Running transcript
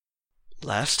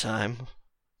Last time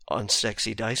on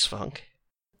Sexy Dice Funk.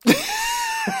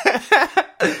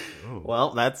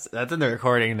 Well, that's in the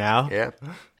recording now. Yeah.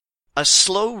 A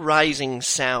slow rising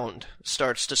sound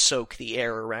starts to soak the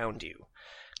air around you,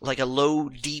 like a low,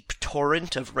 deep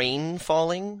torrent of rain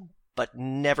falling, but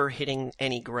never hitting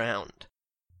any ground.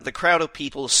 The crowd of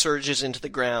people surges into the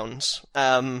grounds,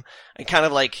 and kind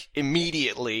of like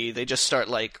immediately they just start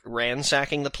like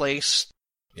ransacking the place.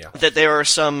 Yeah. That there are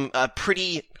some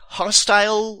pretty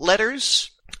hostile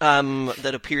letters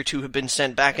that appear to have been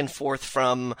sent back and forth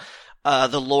from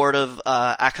the Lord of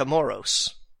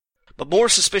Akamoros. But more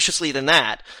suspiciously than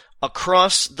that,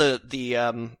 across the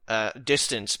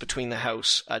distance between the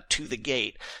house to the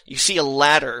gate, you see a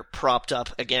ladder propped up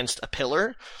against a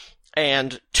pillar,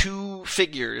 and two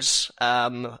figures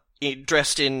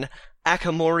dressed in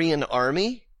Akamorian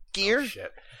army gear,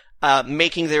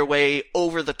 making their way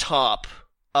over the top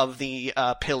of the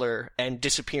pillar and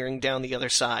disappearing down the other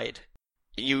side.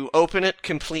 You open it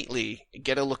completely,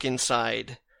 get a look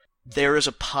inside. There is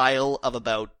a pile of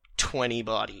about 20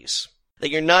 bodies. That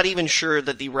you're not even sure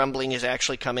that the rumbling is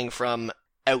actually coming from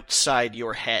outside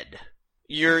your head.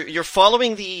 You're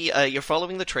following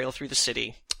the trail through the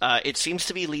city. It seems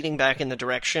to be leading back in the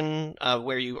direction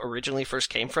where you originally first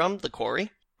came from, the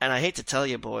quarry. And I hate to tell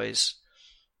you, boys,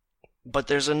 but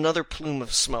there's another plume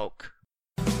of smoke.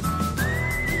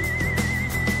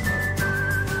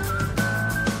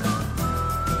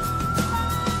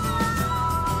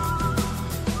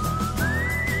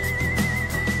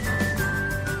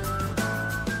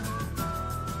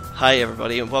 Hi,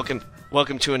 everybody, and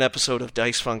welcome to an episode of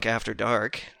Dice Funk After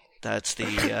Dark. That's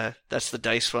the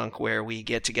Dice Funk where we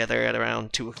get together at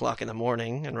around 2 o'clock in the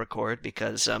morning and record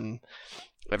because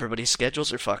everybody's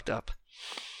schedules are fucked up.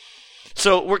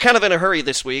 So we're kind of in a hurry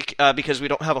this week because we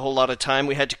don't have a whole lot of time.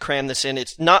 We had to cram this in.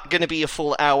 It's not going to be a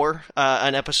full hour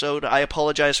an episode. I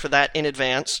apologize for that in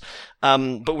advance,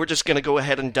 but we're just going to go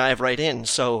ahead and dive right in.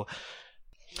 So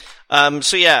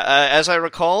as I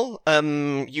recall,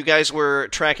 you guys were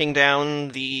tracking down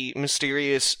the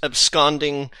mysterious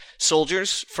absconding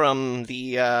soldiers from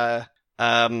the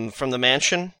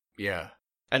mansion. Yeah.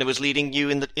 And it was leading you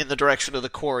in the direction of the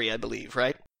quarry, I believe,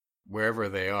 right? Wherever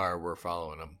they are, we're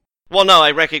following them. Well, no,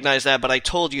 I recognize that, but I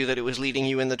told you that it was leading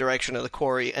you in the direction of the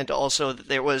quarry, and also that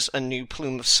there was a new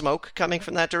plume of smoke coming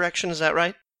from that direction, is that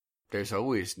right? There's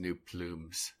always new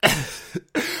plumes.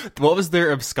 What was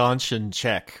their absconsion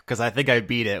check? Because I think I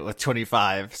beat it with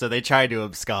 25, so they tried to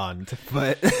abscond,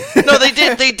 but... No, they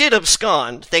did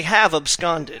abscond. They have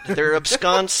absconded. Their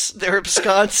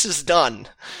absconce is done.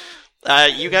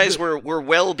 You guys were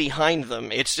well behind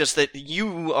them. It's just that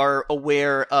you are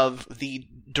aware of the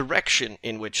direction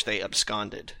in which they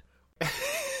absconded.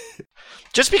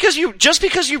 Just because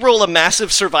you roll a massive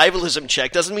survivalism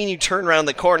check doesn't mean you turn around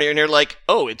the corner and you're like,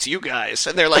 oh, it's you guys.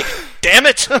 And they're like, damn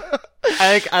it.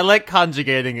 I like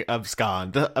conjugating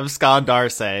abscond. Abscond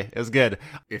arse. It was good.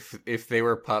 If they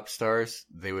were pop stars,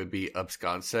 they would be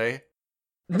absconce.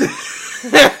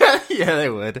 Yeah, they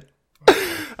would.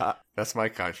 That's my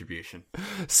contribution.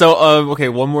 So, okay,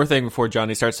 one more thing before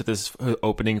Johnny starts with this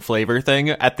opening flavor thing.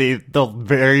 At the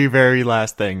very, very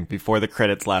last thing before the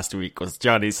credits last week was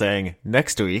Johnny saying,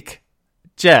 next week,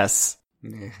 Jess.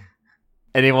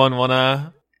 Anyone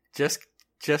wanna? Jess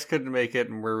couldn't make it,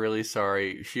 and we're really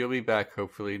sorry. She'll be back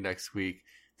hopefully next week.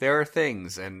 There are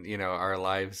things, and, our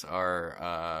lives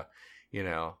are,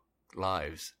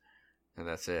 lives. And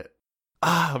that's it.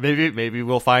 Maybe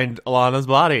we'll find Alana's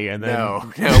body, and then... No,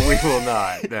 we will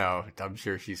not. No, I'm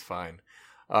sure she's fine.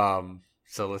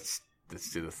 So let's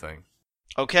do the thing.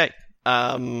 Okay.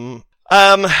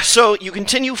 So you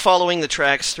continue following the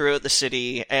tracks throughout the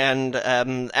city, and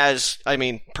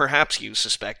perhaps you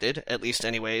suspected, at least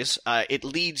anyways, it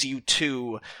leads you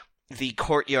to the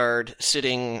courtyard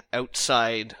sitting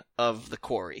outside of the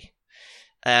quarry.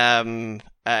 And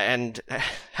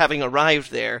having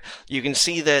arrived there, you can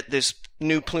see that this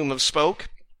new plume of smoke,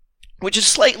 which is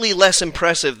slightly less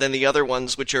impressive than the other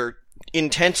ones, which are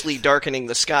intensely darkening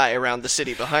the sky around the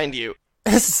city behind you.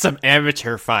 This is some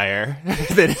amateur fire.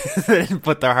 They didn't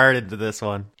put their heart into this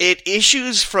one. It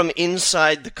issues from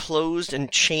inside the closed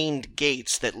and chained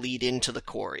gates that lead into the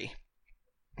quarry.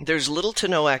 There's little to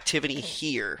no activity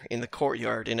here in the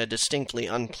courtyard in a distinctly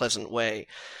unpleasant way,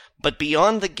 but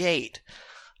beyond the gate,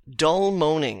 dull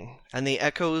moaning and the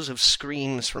echoes of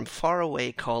screams from far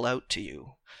away call out to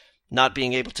you. Not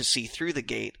being able to see through the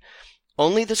gate,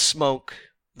 only the smoke,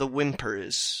 the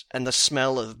whimpers, and the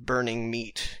smell of burning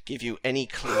meat give you any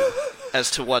clue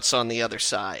as to what's on the other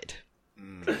side.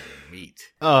 Meat.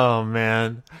 Oh,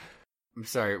 man. I'm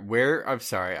sorry. Where? I'm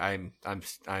sorry. I'm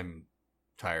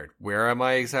tired. Where am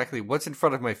I exactly? What's in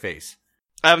front of my face?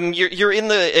 You're in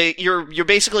the you're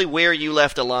basically where you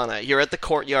left Alana. You're at the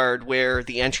courtyard where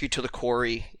the entry to the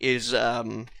quarry is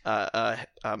held.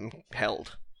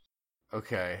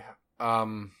 Okay.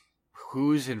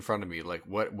 Who's in front of me? Like,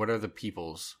 what are the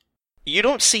peoples? You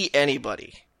don't see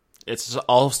anybody. It's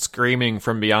all screaming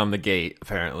from beyond the gate,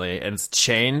 apparently, and it's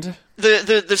chained.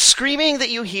 The screaming that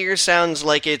you hear sounds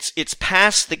like it's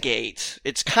past the gate.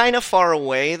 It's kind of far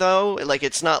away though. Like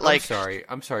it's not like.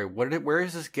 I'm sorry. Where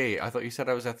is this gate? I thought you said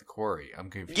I was at the quarry. I'm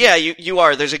confused. Yeah, you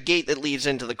are. There's a gate that leads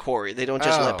into the quarry. They don't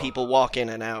just let people walk in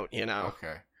and out. You know.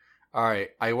 Okay. All right.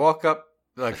 I walk up.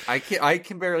 Like I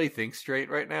can barely think straight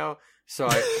right now. So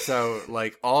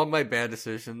like all my bad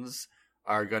decisions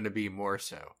are going to be more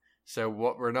so. So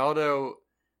what Ronaldo,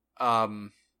 I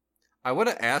want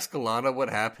to ask Alana what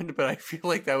happened, but I feel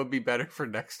like that would be better for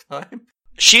next time.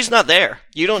 She's not there.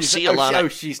 You don't see Alana.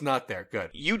 She's not there. Good.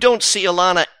 You don't see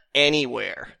Alana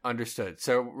anywhere. Understood.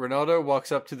 So Ronaldo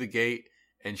walks up to the gate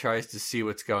and tries to see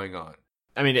what's going on.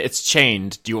 I mean, it's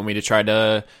chained. Do you want me to try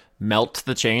to melt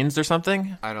the chains or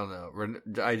something? I don't know.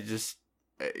 I just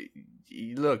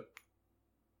look.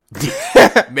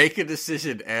 Make a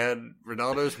decision, and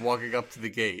Ronaldo's walking up to the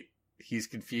gate. He's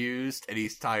confused and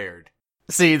he's tired.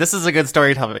 See, this is a good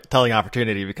storytelling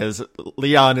opportunity because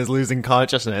Leon is losing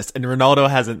consciousness and Ronaldo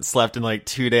hasn't slept in like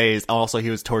 2 days. Also, he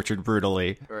was tortured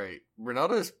brutally. Right.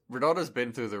 Ronaldo's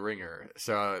been through the ringer,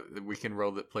 so we can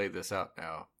play this out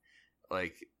now.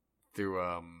 Like, through,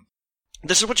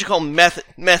 This is what you call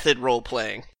method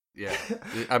role-playing. Yeah.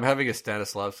 I'm having a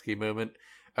Stanislavski moment.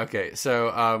 Okay,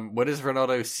 so, what does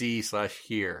Ronaldo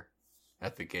see/hear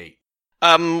at the gate?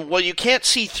 Well, you can't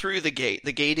see through the gate.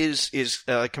 The gate is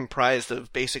comprised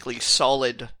of basically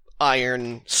solid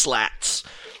iron slats.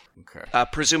 Okay.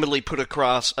 Presumably put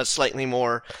across a slightly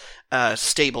more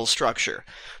stable structure.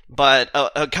 But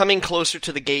coming closer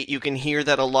to the gate, you can hear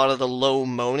that a lot of the low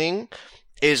moaning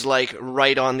is like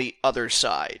right on the other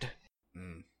side.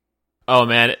 Oh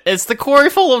man, it's the quarry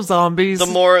full of zombies. The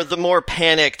more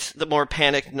panicked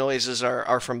noises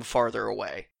are from farther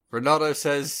away. Ronaldo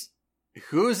says,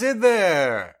 "Who's in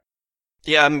there?"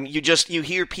 Yeah, you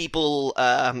hear people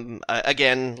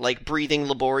again like breathing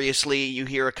laboriously. You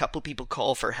hear a couple people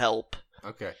call for help.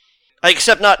 Okay.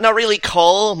 Except not really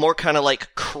call, more kind of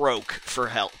like croak for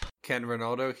help. Can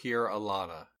Ronaldo hear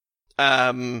Alana?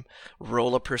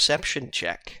 Roll a perception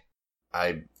check.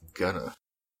 I'm gonna.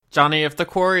 Johnny, if the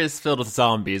quarry is filled with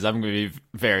zombies, I'm going to be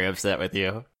very upset with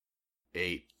you.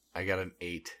 8. I got an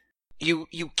 8. You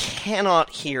cannot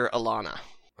hear Alana.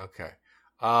 Okay.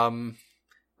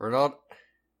 Ronaldo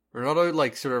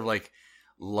like sort of like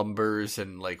lumbers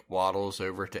and like waddles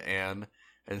over to Anne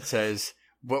and says,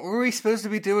 "What were we supposed to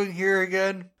be doing here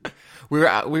again?" We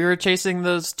were chasing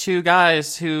those 2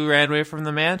 guys who ran away from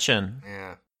the mansion.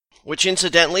 Yeah. Which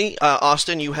incidentally,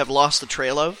 Austin, you have lost the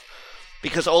trail of.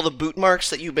 Because all the boot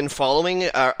marks that you've been following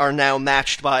are now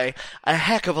matched by a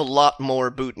heck of a lot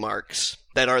more boot marks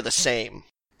that are the same.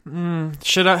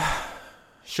 Should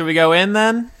we go in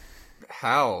then?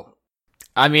 How?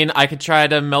 I mean, I could try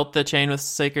to melt the chain with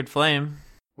sacred flame.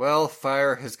 Well,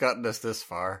 fire has gotten us this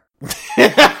far.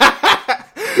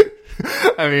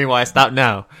 I mean, why stop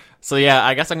now? So yeah,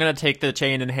 I guess I'm gonna take the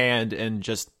chain in hand and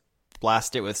just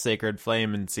blast it with sacred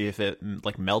flame and see if it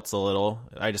like melts a little.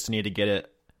 I just need to get it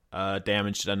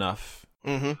damaged enough.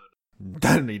 Mm-hmm.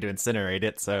 Don't need to incinerate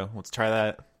it, so let's try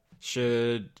that.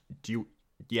 Do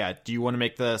you want to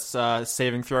make this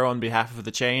saving throw on behalf of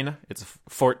the chain? It's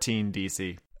 14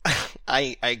 DC.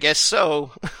 I guess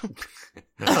so.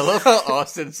 I love how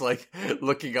Austin's like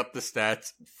looking up the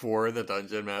stats for the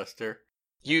Dungeon Master.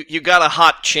 You got a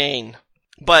hot chain,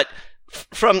 but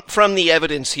from the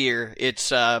evidence here,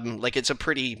 it's it's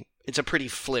a pretty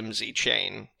flimsy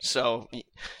chain. So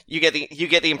you get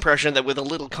the impression that with a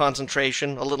little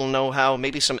concentration, a little know-how,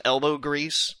 maybe some elbow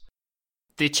grease.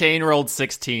 The chain rolled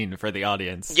 16 for the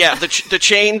audience. Yeah, the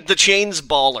chain's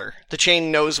baller. The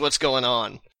chain knows what's going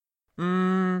on.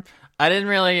 It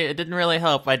didn't really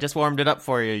help. I just warmed it up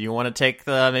for you. You want to take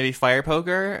the maybe fire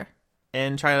poker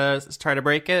and try to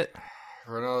break it?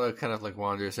 Ronaldo kind of like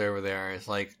wanders over there and is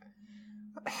like,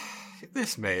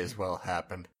 "This may as well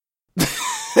happen."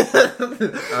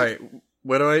 Alright,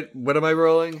 what am I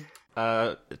rolling?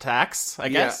 Attacks, I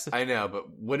guess. Yeah, I know, but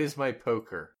what is my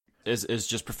poker? Is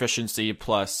just proficiency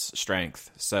plus strength,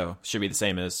 so should be the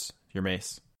same as your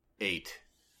mace. 8.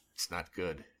 It's not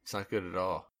good. It's not good at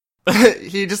all.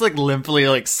 He just like limply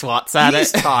like swats at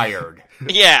He's it. tired.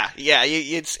 Yeah.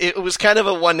 It was kind of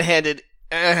a one-handed.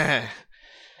 And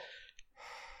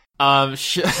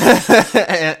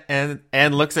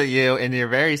looks at you in your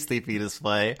very sleepy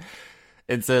display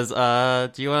and says,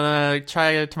 do you want to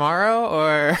try it tomorrow,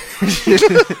 or?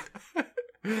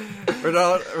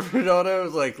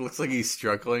 Ronaldo like looks like he's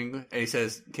struggling, and he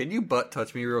says, "Can you butt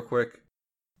touch me real quick?"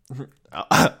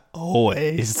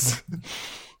 Always.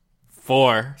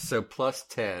 4. So plus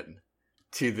 10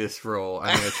 to this roll.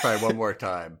 I'm going to try one more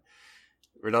time.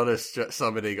 Ronaldo's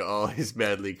summoning all his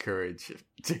manly courage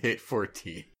to hit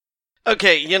 14.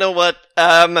 Okay, you know what?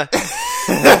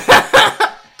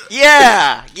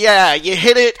 Yeah, you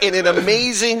hit it in an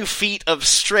amazing feat of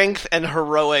strength and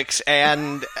heroics,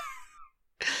 and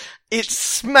it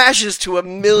smashes to a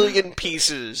million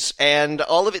pieces, and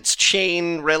all of its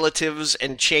chain relatives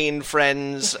and chain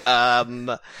friends,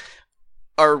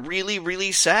 are really,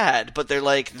 really sad, but they're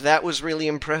like, that was really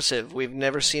impressive. We've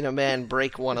never seen a man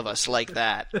break one of us like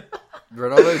that.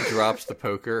 Ronaldo drops the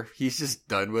poker. He's just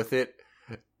done with it,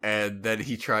 and then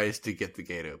he tries to get the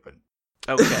gate open.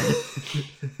 Okay.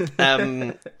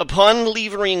 Upon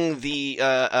leaving the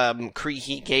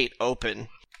Creehee gate open,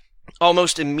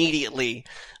 almost immediately,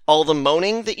 all the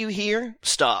moaning that you hear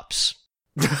stops.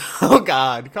 Oh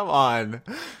God, come on.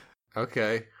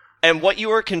 Okay. And what you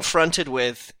are confronted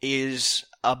with is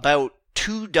about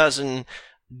 24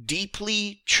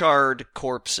 deeply charred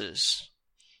corpses.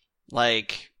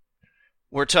 Like,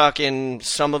 we're talking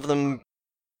some of them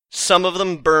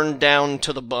burned down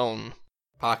to the bone.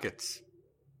 Pockets.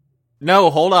 No,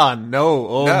 hold on. No.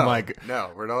 Oh my God.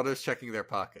 No, Ronaldo's checking their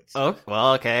pockets. Oh,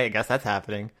 well, okay. I guess that's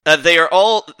happening. They are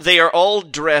all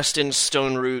dressed in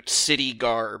Stone Root city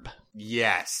garb.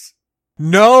 Yes.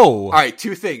 No! Alright,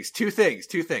 two things.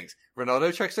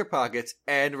 Ronaldo checks their pockets,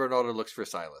 and Ronaldo looks for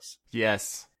Silas.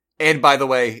 Yes. And by the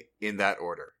way, in that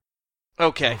order.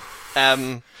 Okay.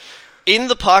 In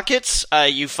the pockets,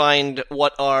 you find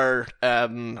what are,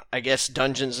 I guess,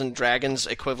 Dungeons and Dragons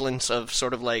equivalents of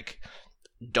sort of like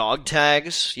dog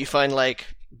tags. You find like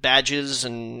badges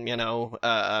and,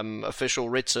 official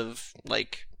writs of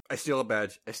like... I steal a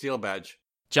badge.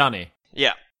 Johnny.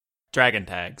 Yeah. Dragon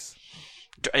tags.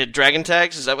 Dragon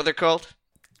tags? Is that what they're called?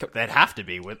 They'd have to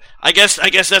be with. I guess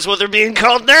that's what they're being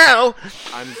called now.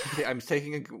 I'm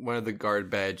taking one of the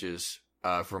guard badges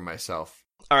for myself.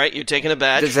 All right, you're taking a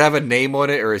badge. Does it have a name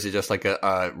on it, or is it just like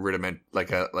a rudiment?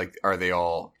 Like are they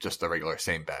all just the regular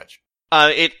same badge?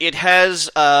 It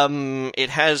has an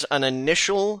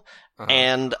initial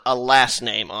and a last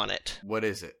name on it. What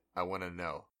is it? I want to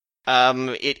know.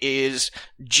 It is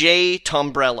J.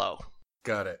 Tombrello.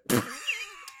 Got it.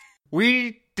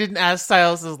 We didn't ask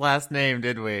Silas's last name,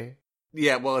 did we?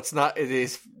 Yeah, well, it's not.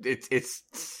 It's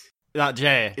not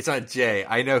Jay. It's not Jay.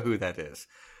 I know who that is.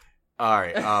 All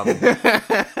right.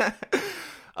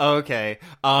 Okay.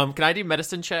 Can I do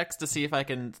medicine checks to see if I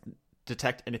can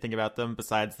detect anything about them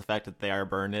besides the fact that they are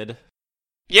burned?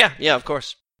 Yeah, of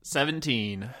course.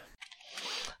 17.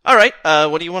 All right.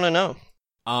 What do you want to know?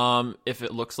 If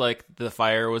it looks like the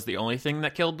fire was the only thing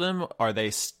that killed them, are they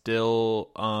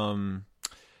still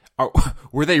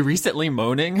were they recently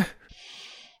moaning?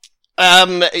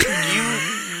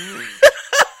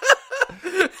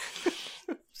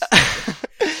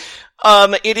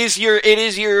 It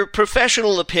is your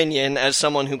professional opinion as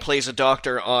someone who plays a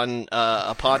doctor on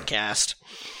a podcast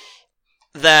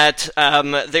that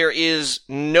there is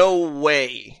no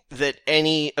way that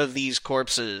any of these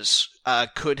corpses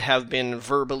could have been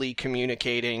verbally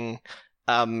communicating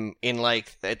in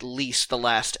like at least the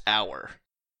last hour.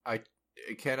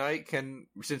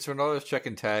 Since Ronaldo's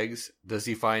checking tags, does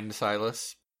he find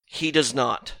Silas? He does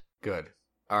not. Good.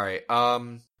 All right.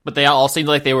 But they all seemed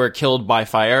like they were killed by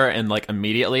fire and like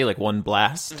immediately, like one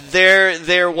blast.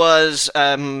 There was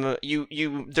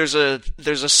there's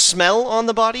a smell on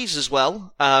the bodies as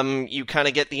well. You kind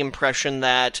of get the impression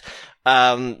that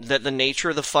the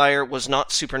nature of the fire was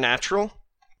not supernatural.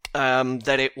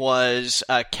 That it was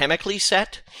chemically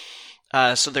set.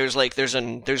 So there's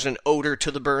an odor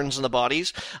to the burns in the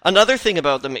bodies. Another thing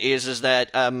about them is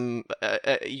that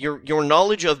your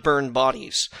knowledge of burned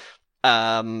bodies.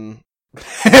 My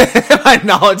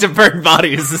knowledge of burned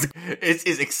bodies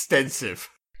is extensive.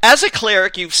 As a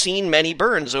cleric, you've seen many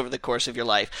burns over the course of your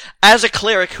life. As a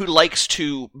cleric who likes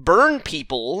to burn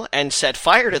people and set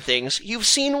fire to things, you've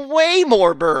seen way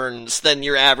more burns than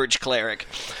your average cleric.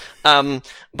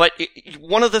 But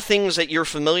one of the things that you're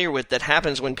familiar with that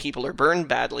happens when people are burned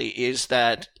badly is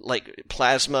that, like,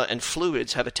 plasma and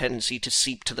fluids have a tendency to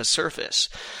seep to the surface.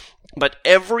 But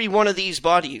every one of these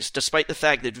bodies, despite the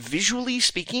fact that visually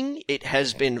speaking, it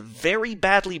has been very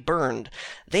badly burned,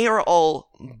 they are all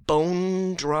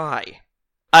bone dry.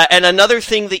 And another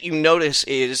thing that you notice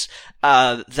is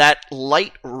that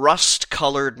light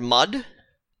rust-colored mud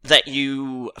that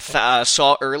you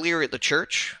saw earlier at the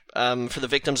church. for the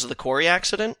victims of the quarry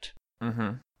accident,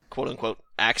 Mm-hmm. quote-unquote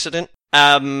accident.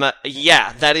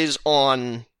 Yeah, that is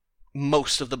on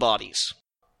most of the bodies.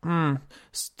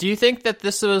 Do you think that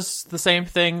this was the same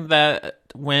thing that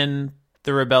when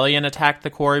the rebellion attacked the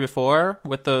quarry before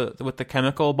with the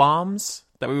chemical bombs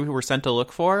that we were sent to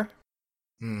look for?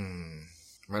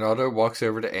 Ronaldo walks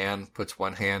over to Anne, puts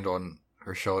one hand on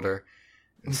her shoulder,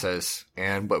 and says,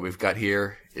 "Anne, what we've got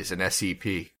here is an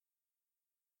SCP."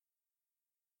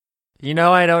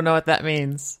 I don't know what that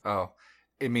means. Oh,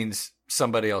 it means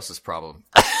somebody else's problem.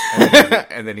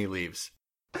 And then he leaves.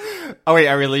 Oh wait,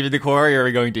 are we leaving the quarry or are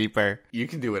we going deeper? You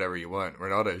can do whatever you want.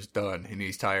 Ronaldo's done, and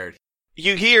he's tired.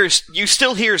 You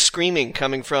still hear screaming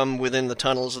coming from within the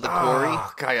tunnels of the quarry.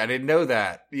 Oh, God, I didn't know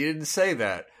that. You didn't say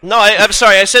that. No, I'm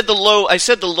sorry. I said the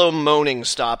low moaning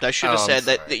stopped. I should have said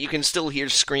sorry. that you can still hear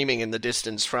screaming in the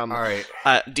distance from All right.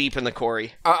 Deep in the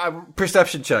quarry.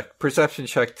 Perception check. Perception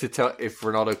check to tell if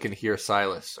Ronaldo can hear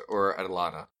Silas or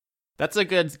Alana. That's a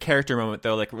good character moment,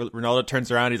 though. Like, Ronaldo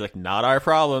turns around, he's like, not our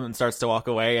problem, and starts to walk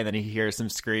away, and then he hears some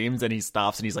screams, and he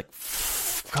stops, and he's like,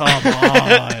 come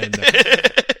on.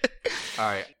 All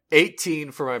right.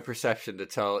 18 for my perception to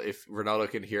tell if Ronaldo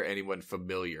can hear anyone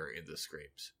familiar in the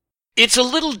screams. It's a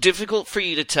little difficult for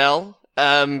you to tell,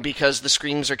 because the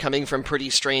screams are coming from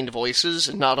pretty strained voices,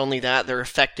 and not only that, they're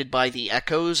affected by the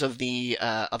echoes of the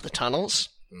tunnels.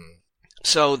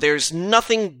 So there's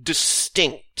nothing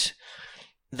distinct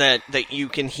that you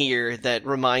can hear that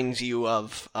reminds you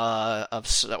of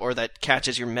or that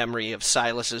catches your memory of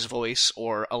Silas's voice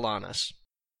or Alana's.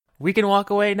 We can walk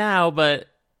away now, but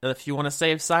if you want to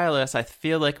save Silas, I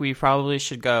feel like we probably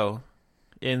should go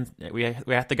in. We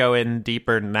have to go in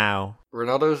deeper now.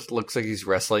 Ronaldo looks like he's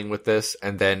wrestling with this,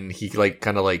 and then he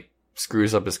kind of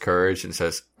screws up his courage and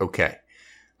says, "Okay,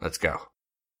 let's go."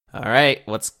 All right,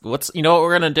 what's you know what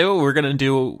we're gonna do? We're gonna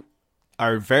do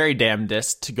our very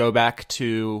damnedest to go back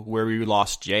to where we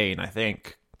lost Jane, I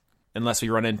think. Unless we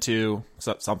run into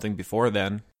something before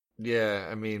then. Yeah,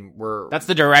 I mean, that's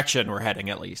the direction we're heading,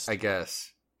 at least. I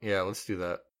guess. Yeah, let's do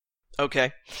that.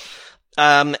 Okay.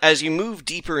 As you move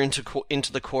deeper into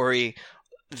the quarry,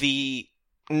 the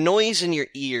noise in your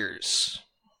ears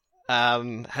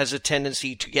has a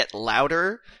tendency to get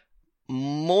louder,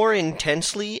 more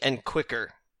intensely, and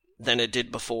quicker than it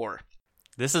did before.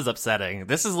 This is upsetting.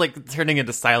 This is like turning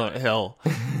into Silent Hill.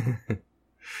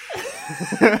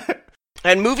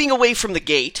 And moving away from the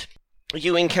gate,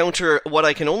 you encounter what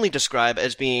I can only describe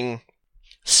as being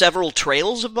several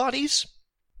trails of bodies.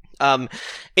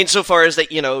 Insofar as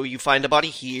that, you find a body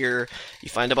here, you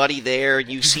find a body there,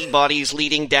 you see bodies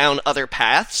leading down other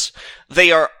paths.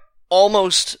 They are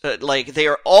almost, they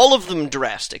are all of them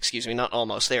dressed, not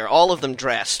almost, they are all of them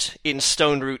dressed in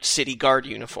Stone Root City Guard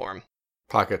uniform.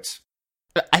 Pockets.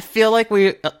 I feel like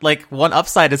one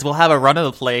upside is we'll have a run of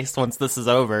the place once this is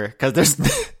over, because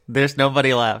there's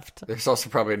nobody left. There's also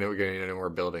probably no getting any more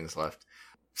buildings left.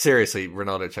 Seriously,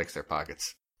 Ronaldo checks their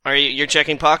pockets. Are you're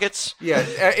checking pockets? Yeah,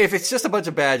 if it's just a bunch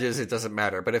of badges, it doesn't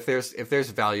matter. But if there's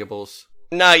valuables,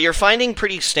 no, you're finding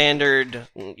pretty standard.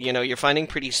 You're finding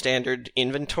pretty standard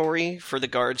inventory for the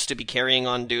guards to be carrying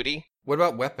on duty. What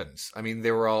about weapons? I mean,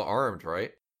 they were all armed,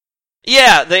 right?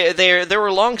 Yeah, there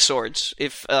were long swords.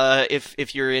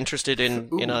 If you're interested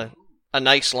in a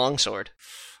nice long sword.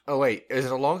 Oh wait, is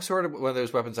it a long sword one of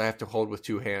those weapons I have to hold with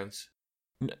two hands?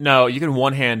 No, you can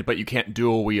one hand, but you can't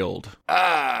dual wield.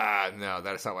 No,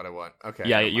 that's not what I want. Okay.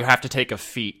 Yeah, you have to take a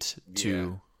feat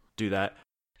to do that.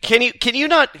 Can you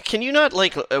not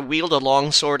wield a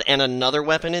long sword and another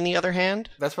weapon in the other hand?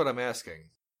 That's what I'm asking.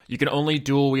 You can only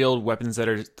dual wield weapons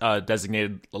that are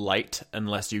designated light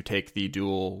unless you take the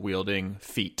dual wielding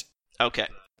feat. Okay.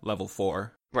 Level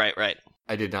 4. Right.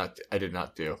 I did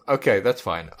not do. Okay, that's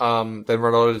fine. Then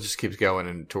Ronaldo just keeps going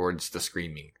and towards the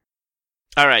screaming.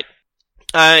 All right.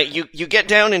 You get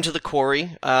down into the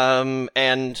quarry,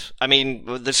 and I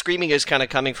mean, the screaming is kind of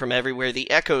coming from everywhere.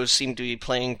 The echoes seem to be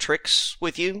playing tricks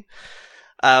with you.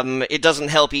 It doesn't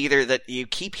help either that you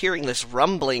keep hearing this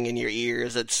rumbling in your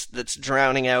ears that's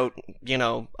drowning out,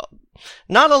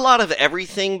 not a lot of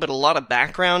everything, but a lot of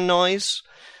background noise.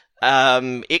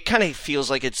 It kind of feels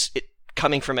like it's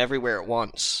coming from everywhere at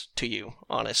once to you,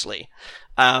 honestly.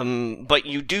 But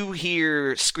you do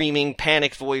hear screaming,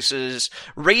 panicked voices,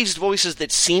 raised voices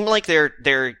that seem like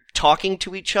they're talking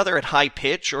to each other at high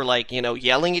pitch or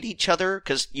yelling at each other,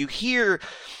 because you hear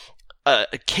a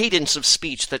cadence of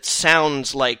speech that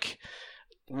sounds like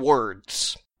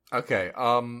words. Okay,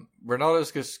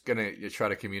 Ronaldo's just gonna try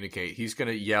to communicate. He's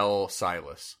gonna yell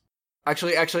Silas.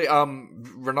 Actually,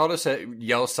 Ronaldo said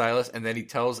yell Silas, and then he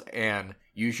tells Anne,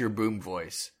 use your boom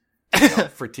voice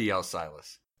to yell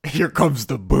Silas. Here comes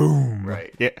the boom.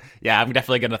 Right. Yeah, I'm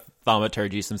definitely gonna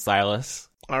thaumaturgy some Silas.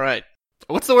 All right.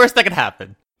 What's the worst that could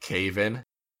happen? Cave in.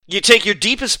 You take your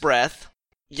deepest breath,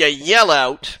 you yell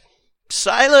out,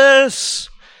 Silas!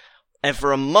 And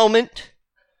for a moment,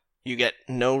 you get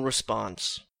no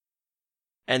response.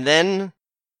 And then,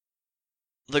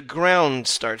 the ground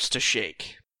starts to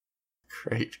shake.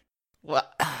 Great. Well,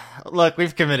 look,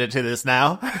 we've committed to this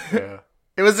now. Yeah.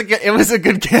 It was a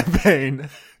good campaign.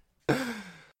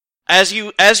 As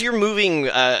you're moving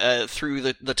through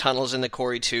the tunnels in the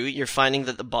quarry too, you're finding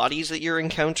that the bodies that you're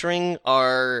encountering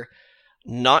are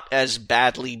not as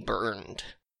badly burned.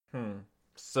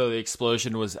 So the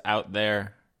explosion was out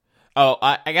there. Oh,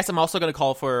 I guess I'm also going to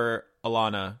call for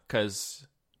Alana, because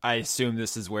I assume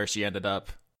this is where she ended up.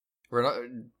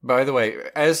 By the way,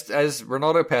 as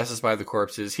Ronaldo passes by the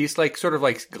corpses, he's like sort of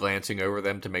like glancing over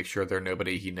them to make sure they're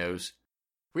nobody he knows.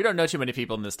 We don't know too many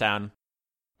people in this town.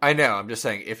 I know. I'm just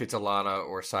saying, if it's Alana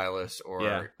or Silas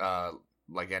or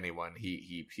like anyone,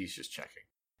 he's just checking.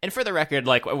 And for the record,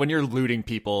 like when you're looting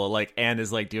people, like Anne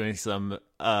is like doing some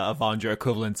Avandra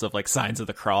equivalents of like signs of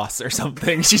the cross or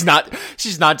something. She's not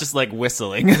just like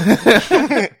whistling.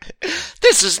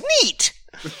 This is neat.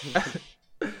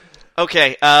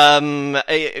 Okay,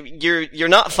 you're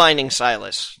not finding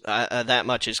Silas. That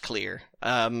much is clear.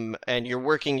 And you're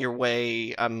working your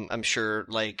way, I'm sure,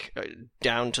 like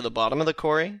down to the bottom of the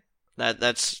quarry.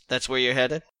 That's where you're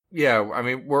headed. Yeah, I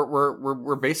mean,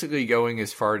 we're basically going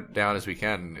as far down as we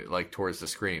can, like towards the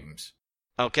screams.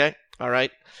 Okay, all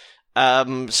right.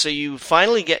 So you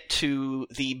finally get to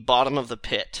the bottom of the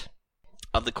pit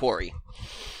of the quarry,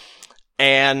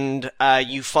 and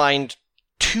you find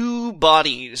 2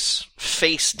 bodies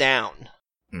face down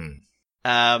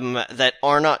that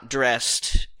are not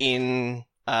dressed in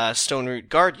Stone Root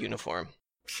Guard uniform.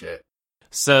 Shit.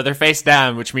 So they're face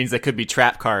down, which means they could be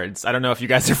trap cards. I don't know if you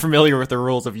guys are familiar with the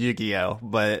rules of Yu-Gi-Oh,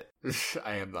 but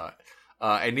I am not.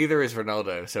 And neither is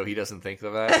Ronaldo, so he doesn't think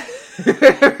of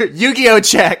that. Yu-Gi-Oh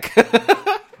check.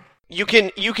 You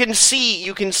can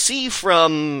see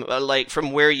from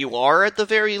from where you are at the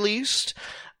very least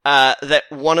that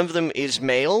one of them is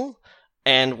male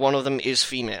and one of them is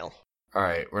female. All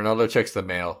right, Ronaldo checks the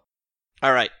male.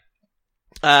 All right.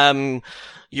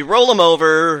 You roll him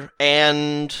over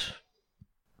and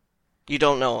you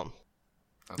don't know him.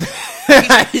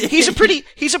 Okay. He's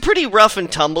a pretty rough and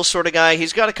tumble sort of guy.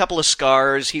 He's got a couple of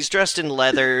scars. He's dressed in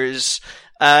leathers.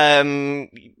 But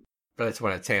it's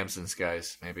one of Tamsin's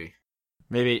guys, maybe.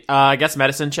 Maybe. I guess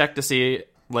medicine check to see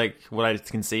like what I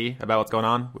can see about what's going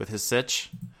on with his sitch.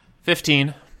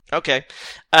 15. Okay.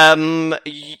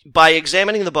 By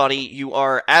examining the body, you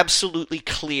are absolutely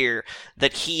clear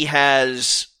that he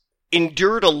has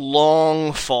endured a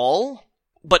long fall,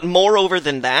 but moreover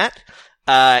than that,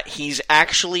 he's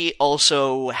actually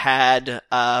also had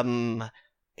a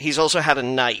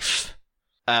knife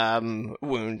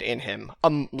wound in him,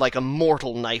 like a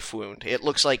mortal knife wound. It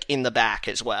looks like in the back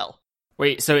as well.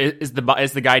 Wait, so is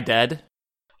the guy dead?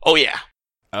 Oh yeah.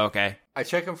 Okay. I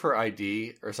check him for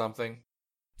ID or something.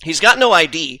 He's got no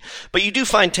ID, but you do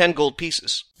find 10 gold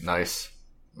pieces. Nice.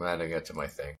 I'm adding it to my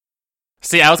thing.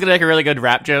 See, I was going to make a really good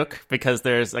rap joke because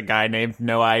there's a guy named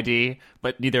No ID,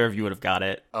 but neither of you would have got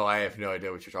it. Oh, I have no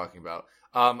idea what you're talking about.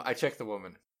 I check the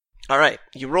woman. All right.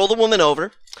 You roll the woman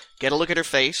over, get a look at her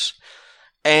face,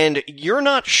 and you're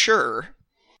not sure,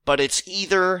 but it's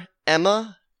either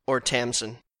Emma or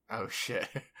Tamsin. Oh, shit.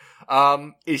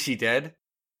 Is she dead?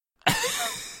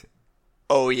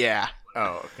 Oh, yeah.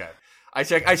 Oh, okay. I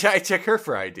check her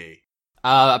for ID.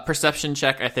 A perception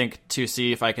check, I think, to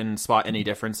see if I can spot any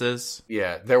differences.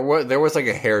 Yeah, there was like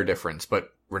a hair difference, but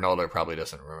Ronaldo probably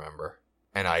doesn't remember,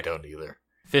 and I don't either.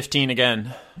 15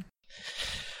 again.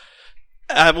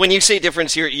 When you say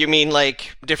difference, you mean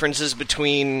like differences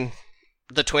between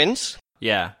the twins?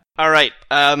 Yeah. All right.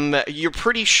 You're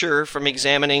pretty sure from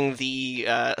examining the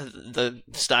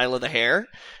style of the hair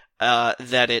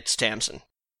that it's Tamsin.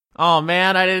 Oh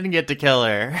man, I didn't get to kill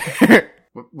her.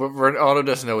 Ronaldo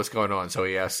doesn't know what's going on, so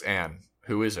he asks Anne,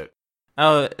 "Who is it?"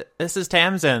 Oh, this is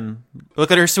Tamsin.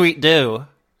 Look at her sweet do.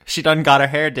 She done got her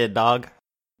hair did, dog.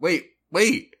 Wait.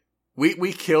 We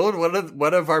killed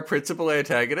one of our principal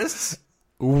antagonists?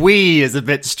 We is a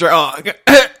bit strong.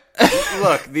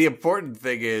 Look, the important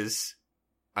thing is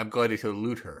I'm going to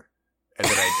loot her. And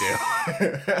then I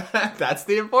do. That's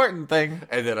the important thing.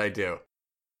 And then I do.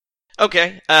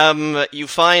 Okay. You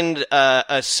find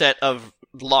a set of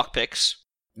lockpicks.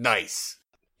 Nice.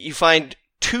 You find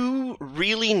 2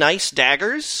 really nice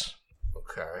daggers.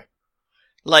 Okay.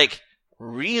 Like,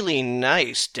 really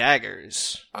nice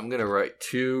daggers. I'm gonna write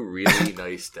 2 really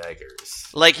nice daggers.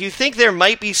 Like, you think there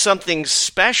might be something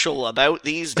special about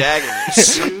these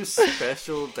daggers. 2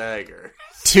 special daggers.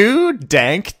 2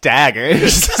 dank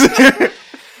daggers.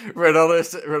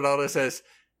 Ronaldo says,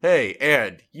 "Hey,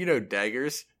 and you know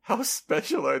daggers? How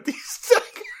special are these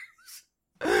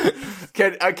daggers?"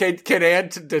 Can Ann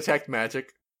detect magic?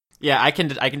 Yeah, I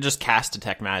can just cast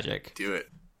detect magic. Do it.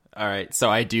 All right, so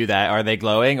I do that. Are they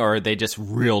glowing or are they just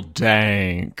real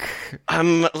dank?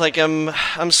 I'm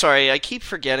sorry. I keep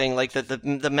forgetting like that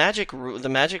the magic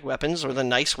weapons or the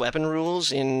nice weapon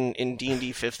rules in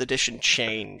D&D 5th edition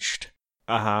changed.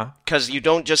 Because you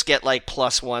don't just get, like,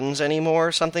 +1s anymore,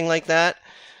 or something like that.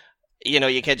 You know,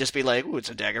 you can't just be like, ooh, it's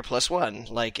a dagger +1.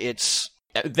 Like, it's...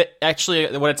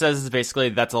 Actually, what it says is basically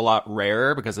that's a lot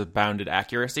rarer because of bounded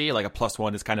accuracy. Like, a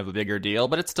 +1 is kind of a bigger deal,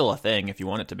 but it's still a thing if you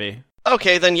want it to be.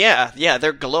 Okay, then yeah,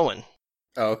 they're glowing.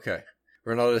 Oh, okay.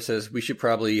 Ronaldo says, we should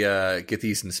probably get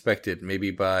these inspected,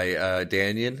 maybe by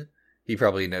Danyan. He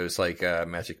probably knows, like,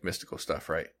 magic mystical stuff,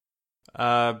 right?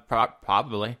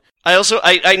 Probably. I also,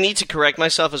 I need to correct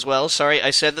myself as well. Sorry,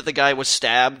 I said that the guy was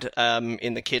stabbed,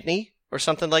 in the kidney or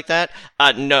something like that.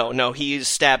 No, he's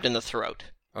stabbed in the throat.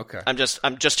 Okay. I'm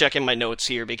just checking my notes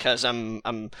here because I'm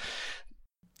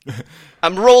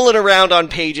rolling around on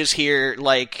pages here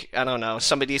like, I don't know,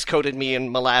 somebody's coated me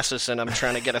in molasses and I'm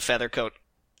trying to get a feather coat.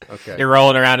 Okay. You're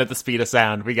rolling around at the speed of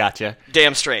sound. We got you.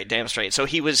 Damn straight. So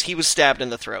he was stabbed in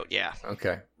the throat, yeah.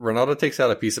 Okay. Ronaldo takes out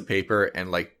a piece of paper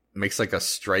and, like, makes, like, a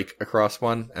strike across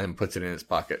one and puts it in his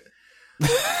pocket.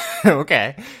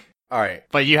 Okay. All right.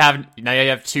 But you have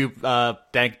 2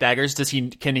 dank daggers.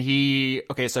 Can he...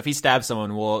 Okay, so if he stabs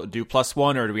someone, we'll do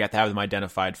 +1, or do we have to have them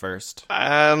identified first?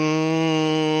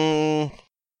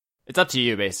 It's up to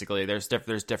you, basically. There's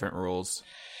different rules.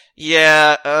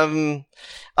 Yeah,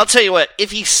 I'll tell you what.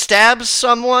 If he stabs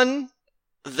someone,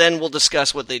 then we'll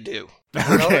discuss what they do.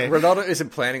 Okay. Ronaldo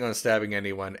isn't planning on stabbing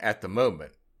anyone at the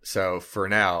moment. So for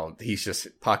now, he's just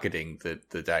pocketing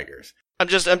the daggers. I'm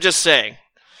just saying.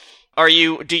 Do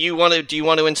you want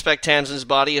to inspect Tamsin's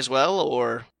body as well,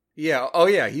 or? Yeah. Oh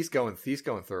yeah. He's going through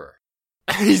her.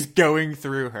 He's going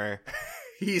through her.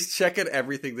 He's checking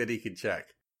everything that he can check.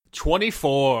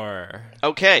 24.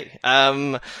 Okay.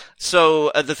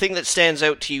 So the thing that stands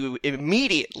out to you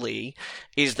immediately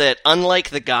is that unlike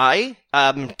the guy,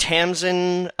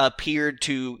 Tamsin appeared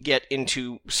to get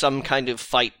into some kind of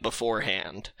fight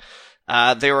beforehand.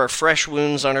 There are fresh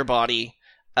wounds on her body.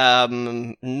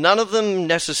 None of them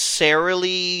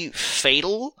necessarily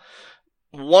fatal.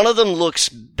 One of them looks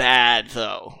bad,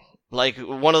 though. Like,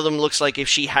 one of them looks like if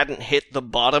she hadn't hit the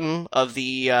bottom of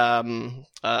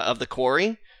the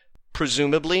quarry,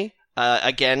 presumably.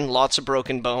 Again, lots of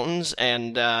broken bones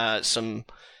and some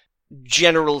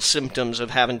general symptoms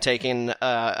of having taken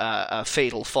a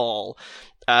fatal fall.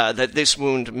 That this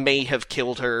wound may have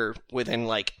killed her within,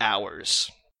 like,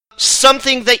 hours.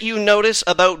 Something that you notice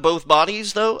about both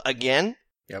bodies, though, again,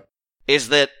 is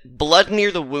that blood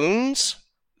near the wounds,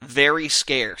 very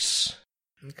scarce.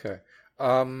 Okay.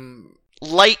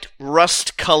 Light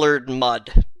rust-colored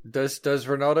mud. Does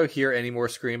Ronaldo hear any more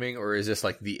screaming, or is this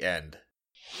like the end?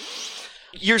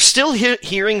 You're still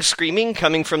hearing screaming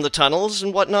coming from the tunnels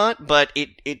and whatnot, but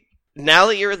it now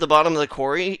that you're at the bottom of the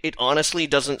quarry, it honestly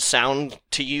doesn't sound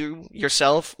to you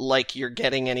yourself like you're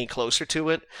getting any closer to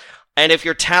it. And if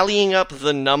you're tallying up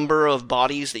the number of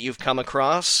bodies that you've come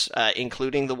across,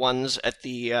 including the ones at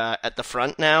the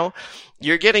front now,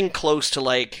 you're getting close to,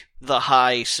 like, the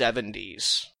high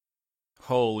 70s.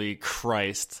 Holy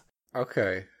Christ.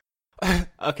 Okay.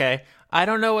 Okay. I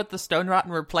don't know what the Stone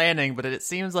Rotten were planning, but it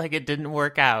seems like it didn't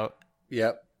work out.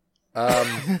 Yep.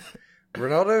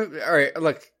 Ronaldo, alright,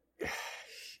 look.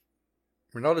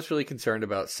 Ronaldo's really concerned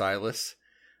about Silas,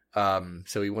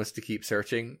 so he wants to keep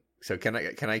searching. So can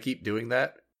I keep doing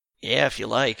that? Yeah, if you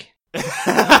like.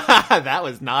 That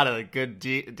was not a good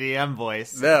DM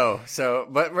voice. No. So,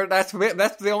 but that's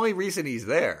the only reason he's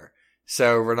there.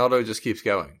 So Ronaldo just keeps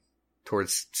going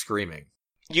towards screaming.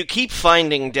 You keep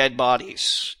finding dead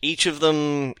bodies. Each of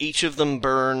them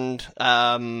burned.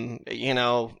 You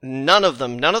know, none of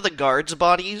the guards'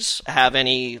 bodies have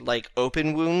any, like,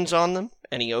 open wounds on them.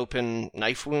 Any open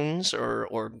knife wounds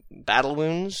or battle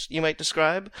wounds, you might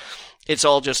describe. It's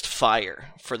all just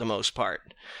fire, for the most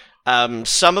part.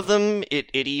 Some of them, it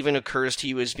even occurs to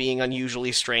you as being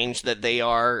unusually strange that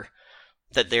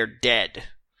they're dead.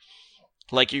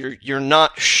 Like, you're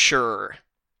not sure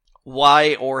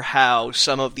why or how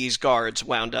some of these guards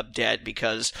wound up dead,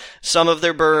 because some of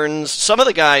their burns, some of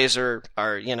the guys are,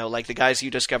 you know, like the guys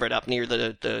you discovered up near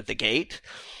the gate,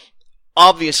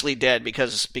 obviously dead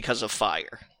because of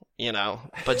fire.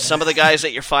 But some of the guys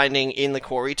that you're finding in the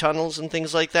quarry tunnels and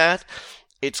things like that,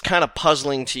 it's kind of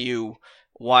puzzling to you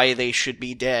why they should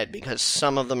be dead, because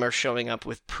some of them are showing up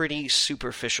with pretty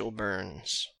superficial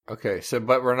burns. Okay,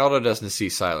 but Ronaldo doesn't see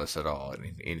Silas at all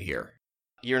in here.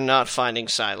 You're not finding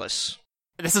Silas.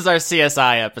 This is our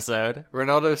CSI episode.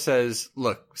 Ronaldo says,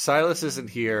 look, Silas isn't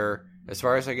here. As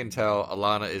far as I can tell,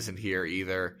 Alana isn't here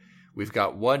either. We've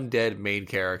got one dead main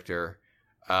character,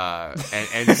 and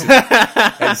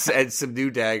some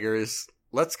new daggers.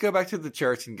 Let's go back to the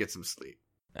church and get some sleep.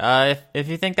 If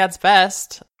you think that's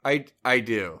best. I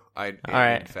do. All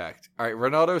right. In fact. All right,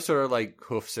 Ronaldo sort of like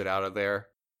hoofs it out of there.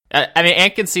 I mean,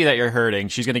 Aunt can see that you're hurting.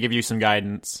 She's going to give you some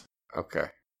guidance. Okay.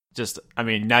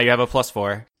 Now you have a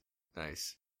 +4.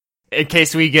 Nice. In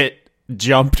case we get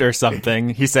jumped or something,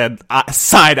 he said,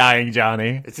 side-eyeing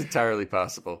Johnny. It's entirely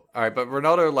possible. All right, but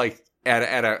Ronaldo, like,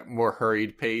 at a more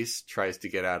hurried pace, tries to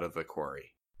get out of the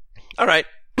quarry. All right.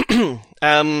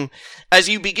 As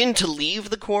you begin to leave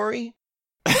the quarry...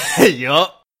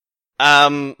 Yup.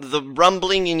 The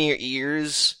rumbling in your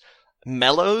ears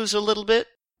mellows a little bit.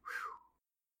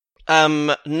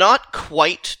 Not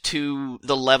quite to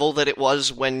the level that it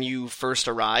was when you first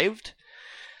arrived.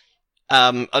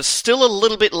 Still a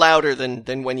little bit louder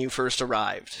than when you first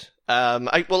arrived.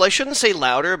 I shouldn't say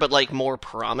louder, but like more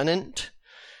prominent.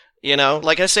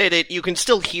 Like I said, you can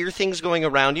still hear things going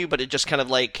around you, but it just kind of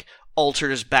like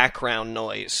alters background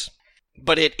noise.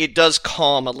 But it does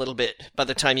calm a little bit by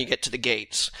the time you get to the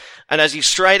gates. And as you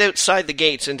stride outside the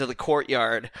gates into the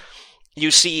courtyard,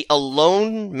 you see a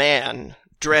lone man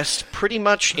dressed pretty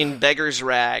much in beggar's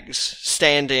rags,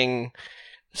 standing,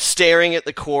 staring at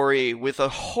the quarry with a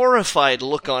horrified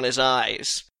look on his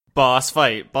eyes. Boss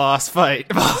fight, boss fight,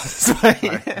 boss fight.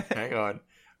 Right, hang on.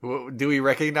 Do we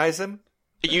recognize him?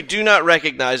 You do not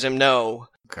recognize him, no.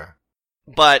 Okay.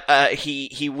 But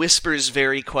he whispers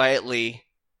very quietly,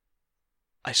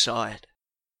 I saw it.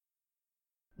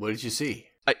 What did you see?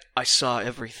 I saw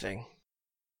everything.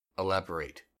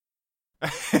 Elaborate.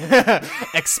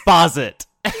 Exposit.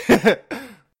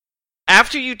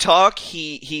 After you talk,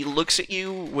 he looks at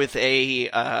you with a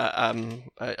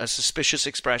suspicious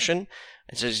expression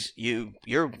and says,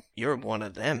 "You're one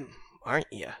of them,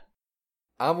 aren't you?"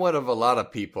 I'm one of a lot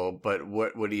of people, but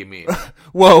what do you mean?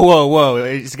 Whoa!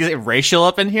 Is it racial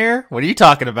up in here? What are you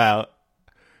talking about?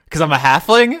 Because I'm a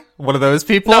halfling? One of those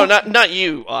people? No, not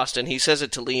you, Austin. He says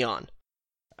it to Leon.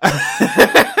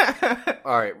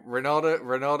 All right,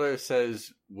 Ronaldo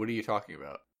says, "What are you talking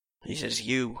about?" He says,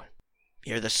 "You're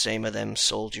the same of them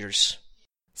soldiers."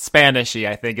 Spanishy,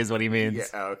 I think, is what he means.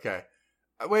 Yeah. Okay.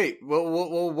 Wait.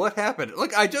 Well, what happened?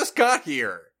 Look, I just got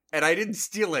here and I didn't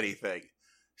steal anything.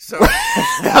 So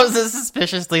that was a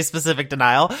suspiciously specific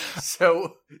denial.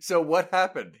 So what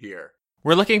happened here?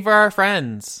 We're looking for our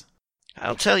friends.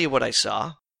 I'll tell you what I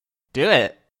saw. Do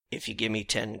it. If you give me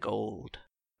 10 gold.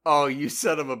 Oh, you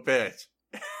son of a bitch.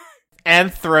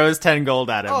 And throws 10 gold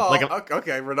at him. Oh,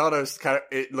 okay. Ronaldo's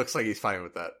it looks like he's fine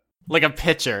with that. Like a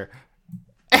pitcher.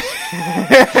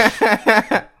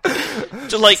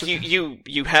 So, like,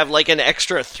 you have, like, an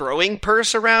extra throwing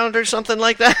purse around or something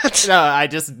like that? No, I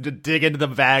just dig into the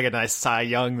bag and I Cy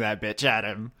Young that bitch at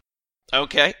him.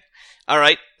 Okay.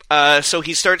 Alright. So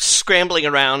he starts scrambling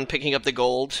around, picking up the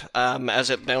gold, as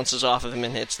it bounces off of him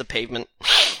and hits the pavement.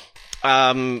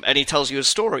 And he tells you a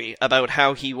story about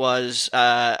how he was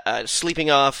sleeping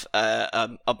off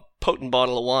a potent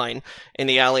bottle of wine in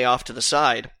the alley off to the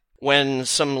side when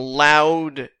some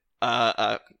loud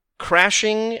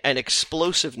crashing and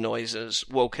explosive noises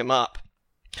woke him up.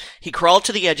 He crawled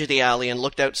to the edge of the alley and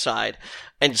looked outside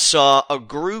and saw a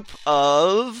group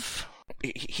of,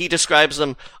 he describes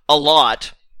them, a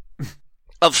lot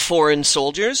of foreign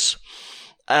soldiers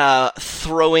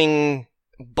throwing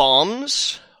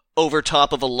bombs over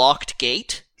top of a locked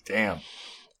gate. Damn.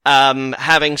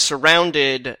 Having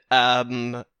surrounded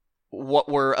what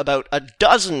were about a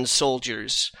dozen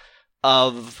soldiers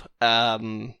of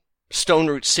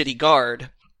Stoneroot City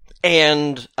Guard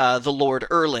and the Lord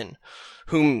Erlin,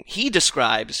 whom he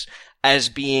describes as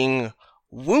being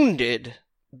wounded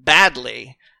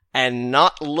badly and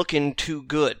not looking too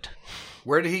good.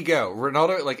 Where did he go?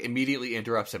 Ronaldo immediately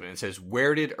interrupts him and says,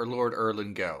 "Where did Lord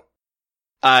Erlin go?"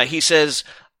 He says,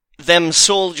 them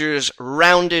soldiers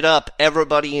rounded up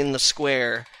everybody in the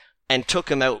square and took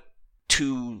him out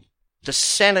to the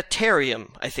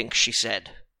sanitarium, I think she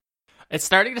said. It's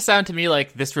starting to sound to me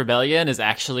like this rebellion is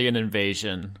actually an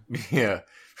invasion. Yeah.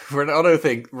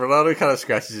 Ronaldo kind of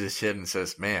scratches his chin and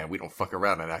says, "Man, we don't fuck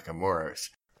around in Nakamura's."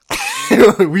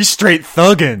 We straight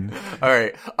thuggin'. All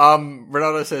right.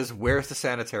 Ronaldo says, "Where's the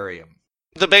sanitarium?"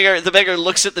 The beggar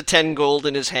looks at the 10 gold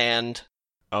in his hand,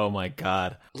 Oh my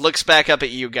god. Looks back up at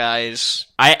you guys.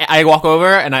 I walk over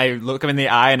and I look him in the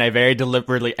eye and I very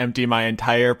deliberately empty my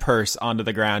entire purse onto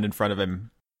the ground in front of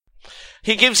him.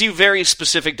 He gives you very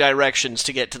specific directions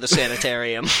to get to the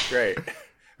sanitarium. Great.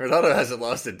 Ronaldo hasn't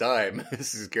lost a dime.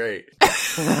 This is great.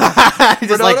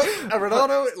 Ronaldo,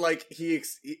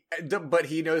 but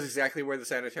he knows exactly where the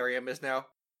sanitarium is now.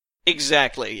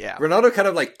 Exactly, yeah. Ronaldo kind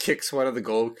of kicks one of the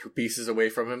gold pieces away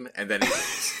from him, and then he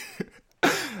leaves.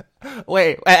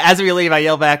 Wait, as we leave, I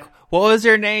yell back, "What was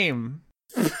your name?"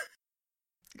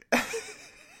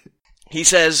 He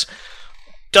says,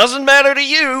 "Doesn't matter to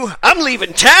you. I'm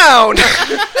leaving town."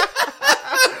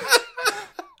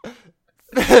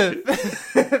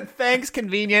 Thanks,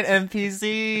 convenient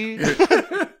NPC.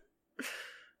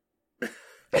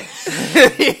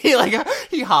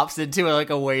 he hops into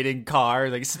a waiting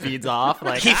car, speeds off.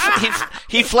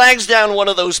 He flags down one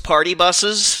of those party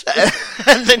buses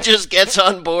and then just gets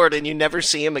on board, and you never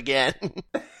see him again.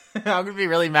 I'm gonna be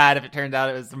really mad if it turned out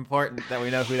it was important that we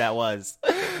know who that was.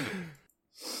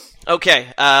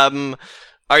 Okay.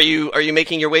 Are you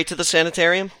making your way to the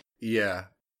sanitarium? Yeah.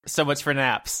 So much for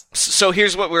naps. So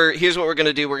here's what we're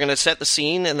gonna do. We're gonna set the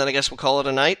scene, and then I guess we'll call it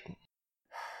a night.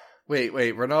 Wait,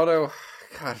 Ronaldo.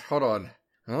 God, hold on.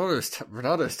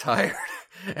 Ronaldo's tired,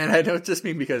 and I don't just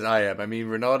mean because I am. I mean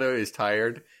Ronaldo is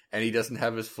tired, and he doesn't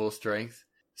have his full strength.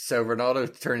 So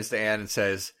Ronaldo turns to Anne and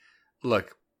says,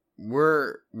 "Look,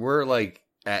 we're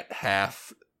at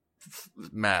half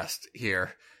mast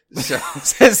here. So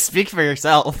speak for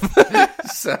yourself."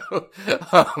 So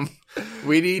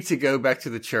we need to go back to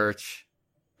the church,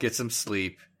 get some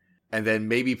sleep, and then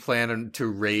maybe plan to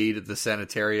raid the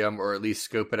sanitarium or at least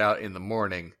scope it out in the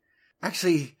morning.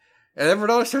 Actually, and then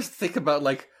Ronaldo starts to think about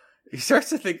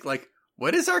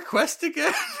what is our quest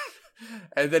again?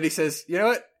 And then he says, "You know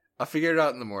what? I'll figure it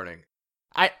out in the morning."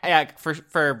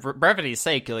 For brevity's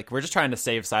sake, we're just trying to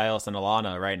save Silas and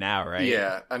Alana right now, right?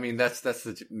 Yeah, I mean that's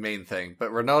the main thing.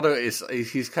 But Ronaldo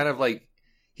he's kind of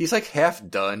he's half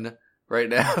done right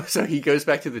now, so he goes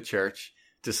back to the church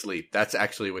to sleep. That's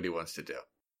actually what he wants to do.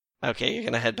 Okay, you're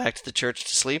gonna head back to the church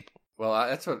to sleep? Well,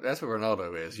 that's what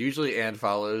Ronaldo is. Usually Anne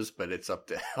follows, but it's up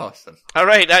to Austin. All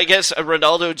right, I guess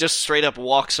Ronaldo just straight up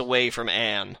walks away from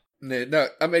Anne. No,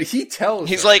 I mean he tells.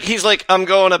 He's like, "I'm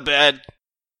going to bed."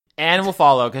 Anne will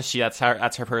follow because that's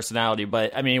her personality.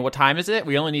 But I mean, what time is it?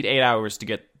 We only need 8 hours to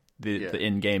get the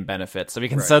in-game benefits, so we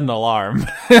can set an alarm.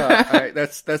 All right,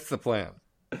 that's the plan.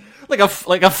 like a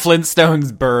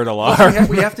Flintstones bird alarm.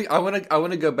 We have to. I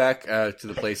want to go back to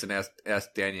the place and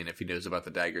ask Daniel if he knows about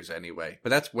the daggers anyway. But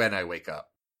that's when I wake up.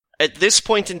 At this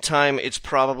point in time, it's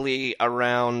probably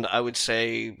around, I would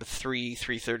say,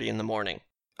 3:30 in the morning.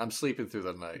 I'm sleeping through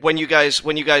the night. When you guys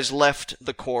left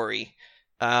the quarry.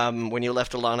 When you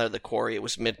left Alana at the quarry, it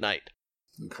was midnight.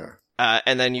 Okay.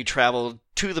 And then you traveled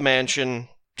to the mansion,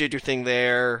 did your thing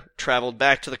there, traveled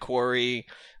back to the quarry.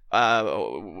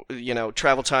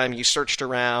 Travel time, you searched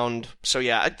around. So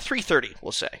yeah, at 3:30,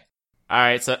 we'll say. All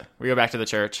right, so we go back to the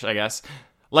church, I guess.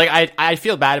 I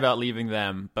feel bad about leaving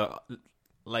them, but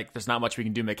there's not much we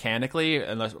can do mechanically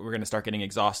unless we're gonna start getting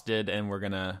exhausted and we're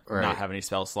gonna not have any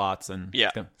spell slots, and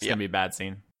it's gonna be a bad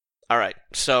scene. All right,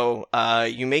 so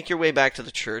you make your way back to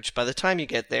the church. By the time you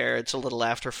get there, it's a little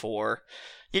after 4.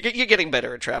 You're getting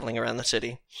better at traveling around the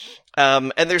city.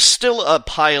 And there's still a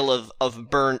pile of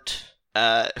burnt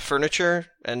furniture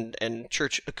and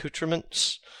church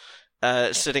accoutrements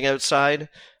sitting outside.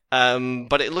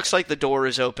 But it looks like the door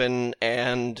is open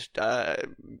and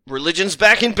religion's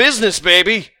back in business,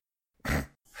 baby!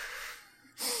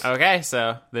 Okay,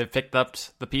 so they've picked up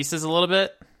the pieces a little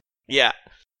bit? Yeah.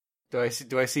 Do I see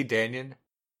Danyan?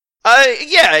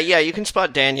 Yeah, you can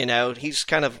spot Danyan out. He's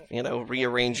kind of,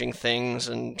 rearranging things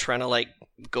and trying to,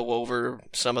 go over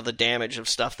some of the damage of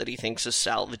stuff that he thinks is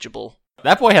salvageable.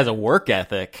 That boy has a work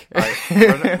ethic. Right.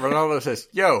 Ronaldo says,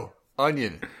 "Yo,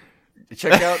 Onion,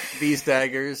 check out these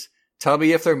daggers. Tell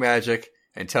me if they're magic,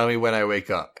 and tell me when I wake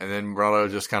up." And then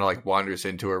Ronaldo just kind of wanders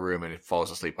into a room and falls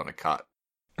asleep on a cot.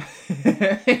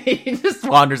 He just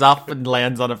wanders off and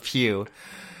lands on a pew.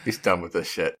 He's done with this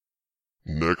shit.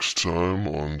 Next time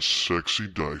on Sexy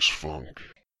Dice Funk.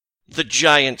 The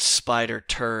giant spider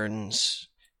turns,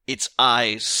 its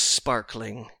eyes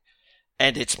sparkling,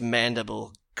 and its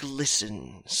mandible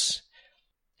glistens.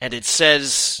 And it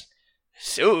says,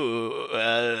 "So,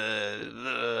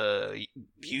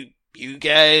 you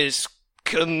guys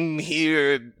come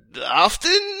here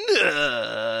often?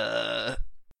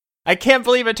 I can't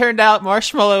believe it turned out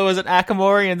Marshmallow was an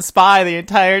Akamorian spy the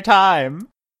entire time."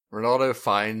 Ronaldo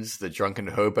finds the drunken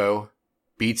hobo,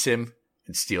 beats him,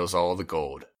 and steals all the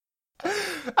gold.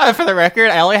 For the record,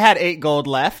 I only had 8 gold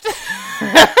left.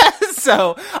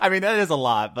 So, I mean, that is a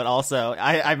lot, but also,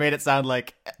 I made it sound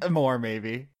like more,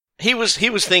 maybe. He was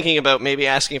thinking about maybe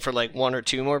asking for like 1 or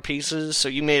 2 more pieces, so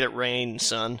you made it rain,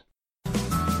 son.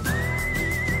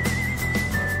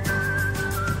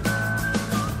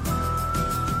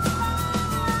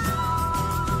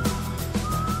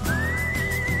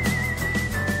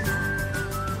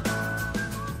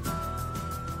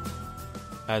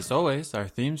 As always, our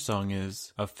theme song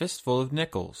is A Fistful of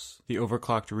Nickels, the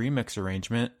overclocked remix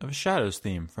arrangement of Shadow's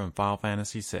theme from Final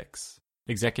Fantasy VI.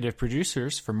 Executive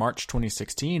producers for March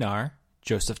 2016 are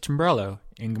Joseph Timbrello,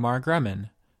 Ingmar Gremmen,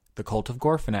 The Cult of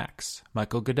Gorfanax,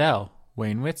 Michael Goodell,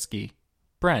 Wayne Witzke,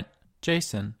 Brent,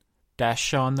 Jason, Dash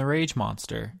Shawn the Rage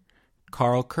Monster,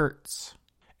 Carl Kurtz,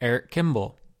 Eric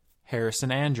Kimball,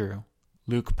 Harrison Andrew,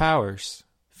 Luke Powers,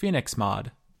 Phoenix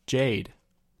Mod, Jade,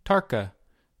 Tarka,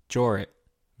 Jorit,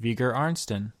 Viger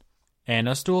Arnston,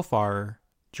 Anna Stuhlfarer,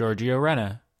 Giorgio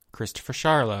Renna, Christopher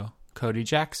Charlo, Cody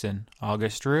Jackson,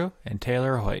 August Rue, and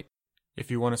Taylor Hoyt.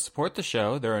 If you want to support the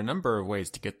show, there are a number of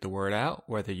ways to get the word out,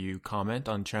 whether you comment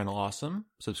on Channel Awesome,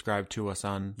 subscribe to us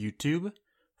on YouTube,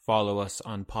 follow us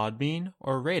on Podbean,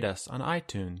 or rate us on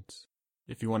iTunes.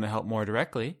 If you want to help more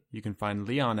directly, you can find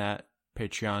Leon at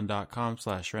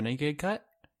patreon.com/renegadecut.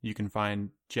 You can find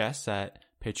Jess at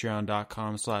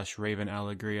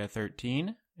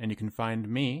patreon.com/ravenalegria13. And you can find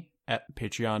me at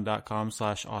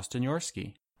patreon.com/Austin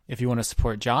Yorsky. If you want to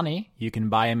support Johnny, you can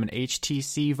buy him an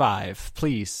HTC Vive.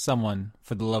 Please, someone,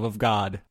 for the love of God.